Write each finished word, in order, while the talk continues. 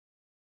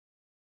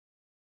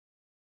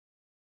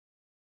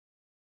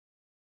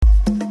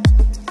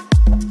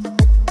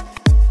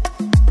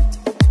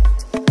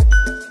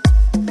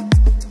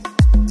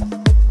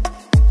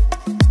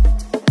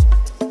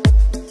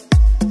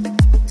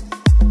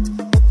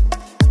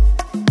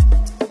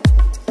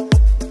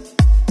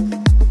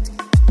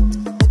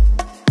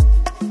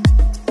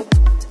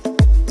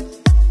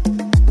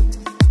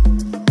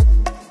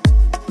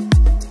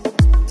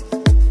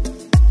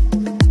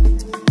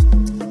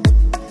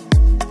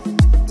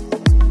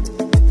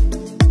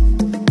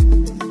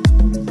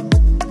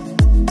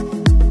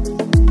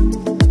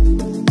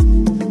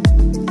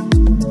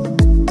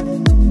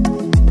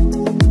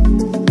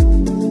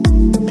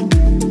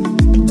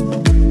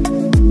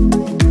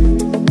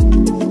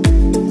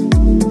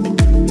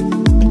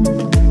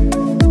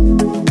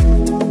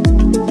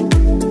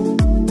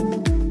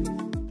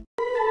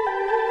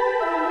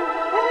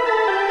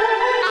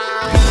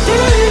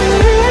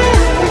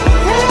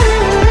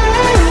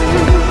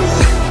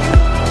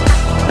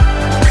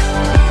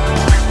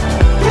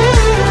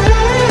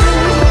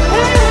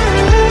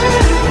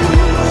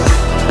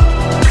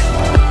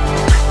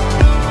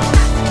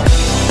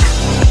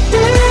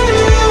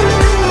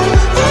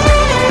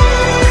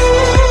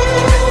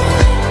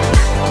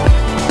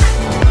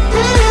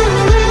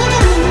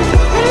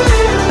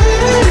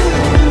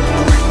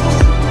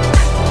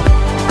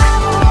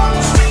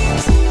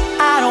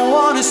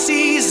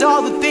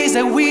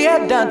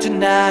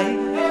tonight.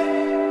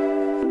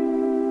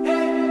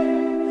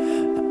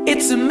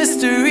 It's a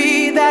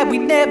mystery that we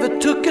never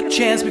took a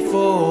chance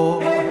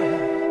before.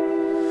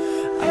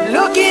 I'm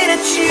looking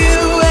at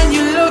you and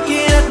you're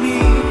looking at me,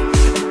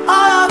 and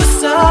all of a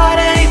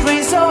sudden it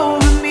rains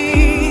over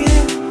me.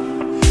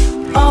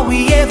 All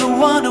we ever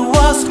wanted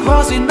was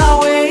crossing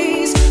our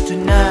ways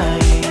tonight.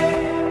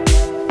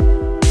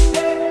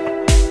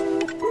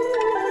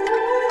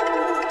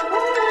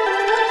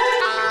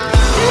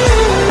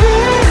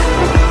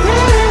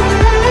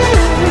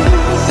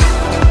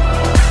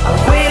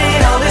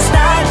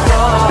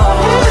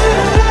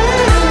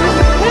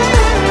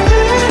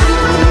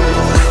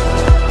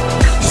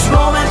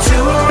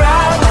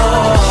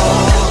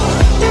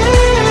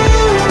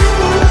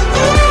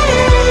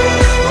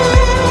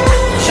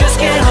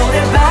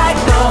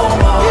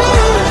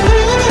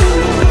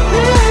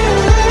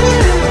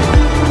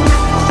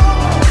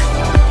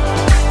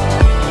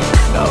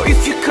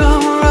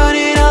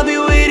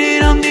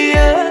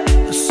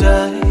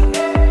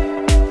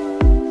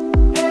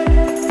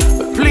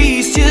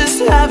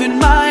 Have in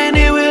mind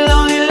it will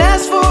only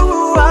last for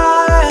a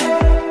while.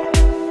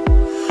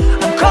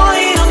 I'm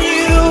calling on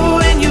you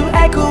and you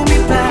echo me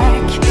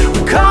back.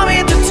 We're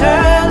coming to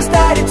terms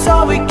that it's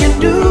all we can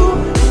do.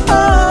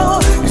 Oh,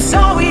 'cause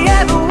all we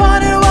ever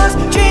wanted was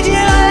changing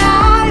our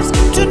lives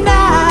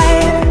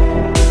tonight.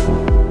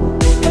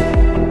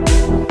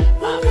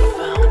 I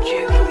found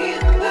you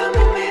in the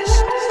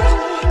mist,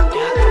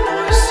 got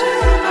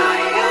poisoned by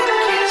your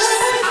kiss.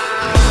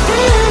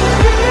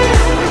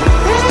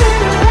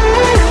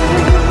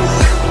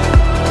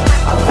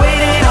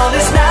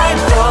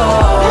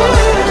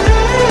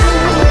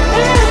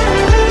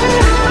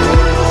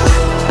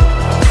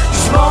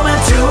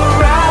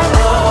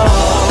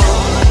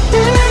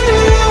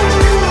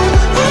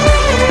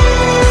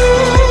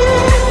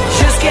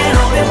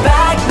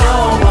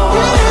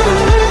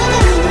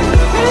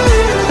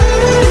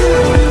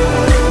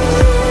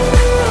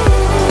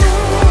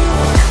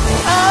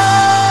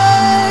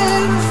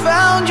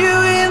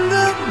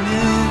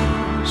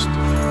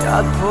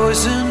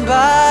 Poisoned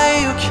by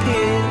your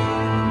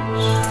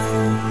kiss,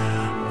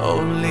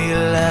 only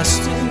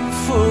lasting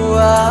for a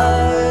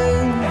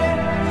while.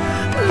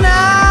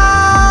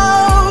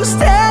 Now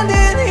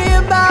standing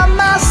here by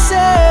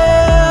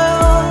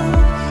myself,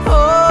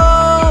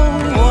 oh,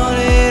 want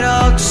it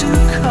all to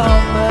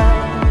come back,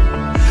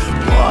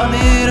 want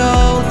it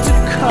all to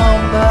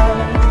come back,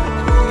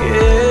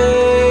 yeah.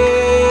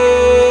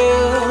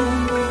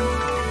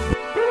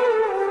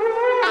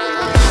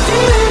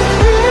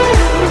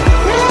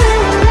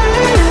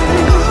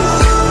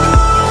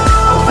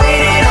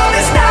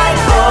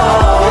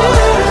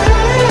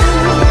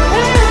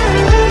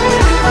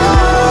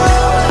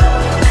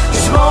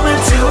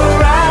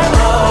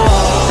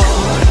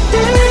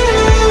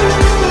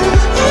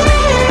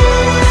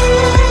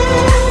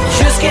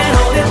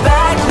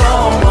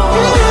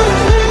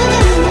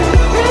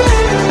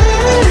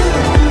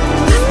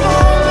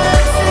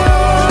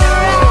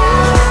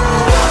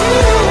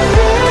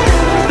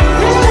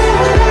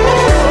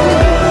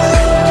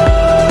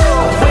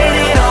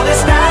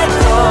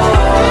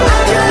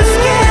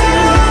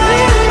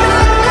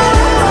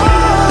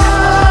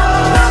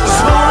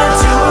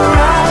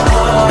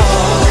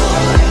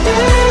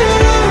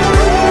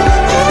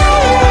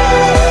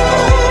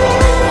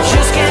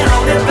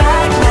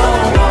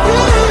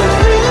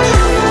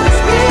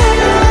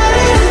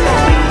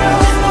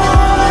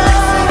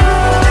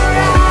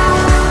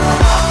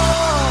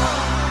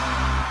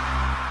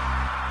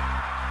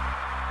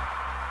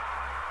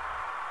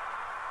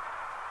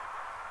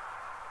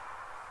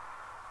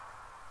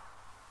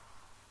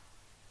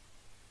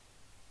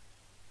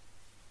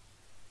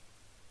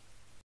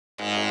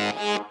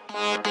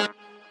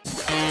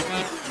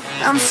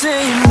 I'm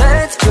saying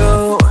let's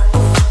go,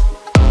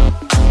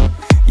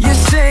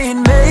 you're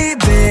saying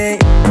maybe.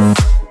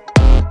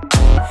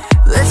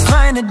 Let's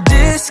find a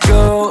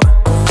disco.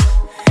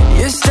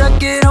 You're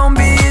stuck at home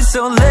being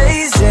so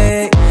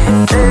lazy,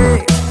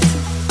 hey.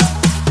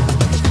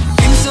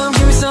 Give me some,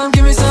 give me some,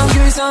 give me some,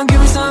 give me some,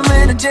 give me some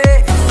energy.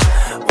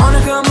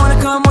 Wanna come, wanna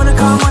come, wanna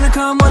come, wanna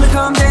come, wanna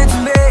come dance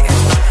with me.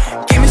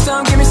 Give me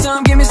some, give me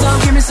some, give me some,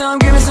 give me some,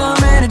 give me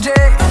some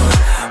energy.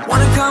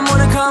 Wanna come,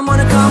 wanna come,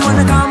 wanna come,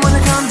 wanna come, wanna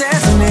come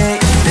dance with me.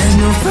 There's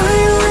no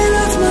fire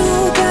without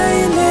smoke, I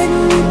ain't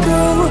letting you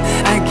go.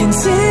 I can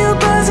see you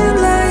buzzing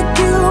like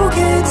you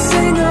can't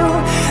say no.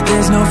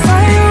 There's no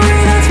fire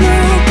without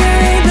smoke, I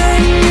ain't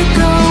letting you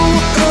go.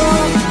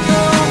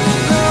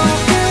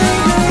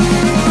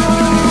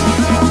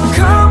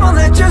 Come on,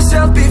 let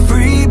yourself be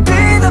free,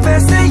 be the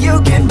best that you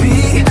can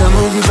be. Come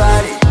move your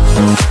body,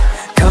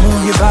 come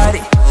move your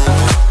body.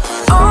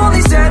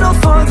 Only settle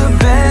for the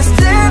best,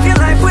 live your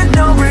life with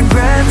no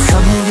regrets.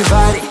 Come move your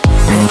body,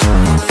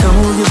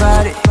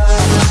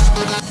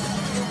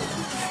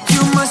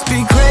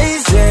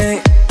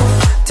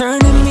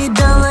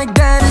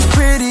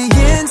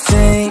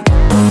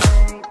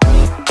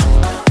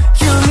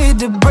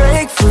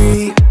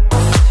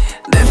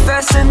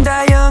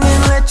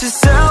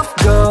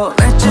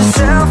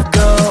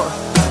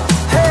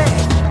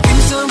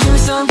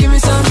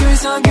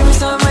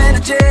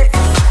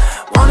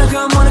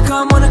 wanna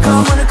come, wanna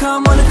come, wanna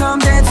come, wanna come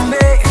dance with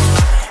me.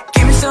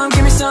 Give me some,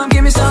 give me some,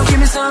 give me some, give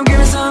me some, give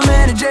me some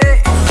energy.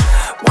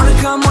 Wanna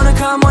come, wanna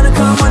come, wanna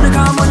come, wanna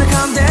come, wanna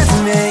come dance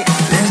with me.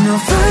 There's no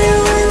fire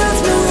without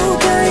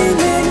smoke, I ain't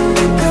letting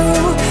you go.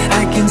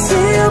 I can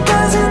see your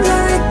buzz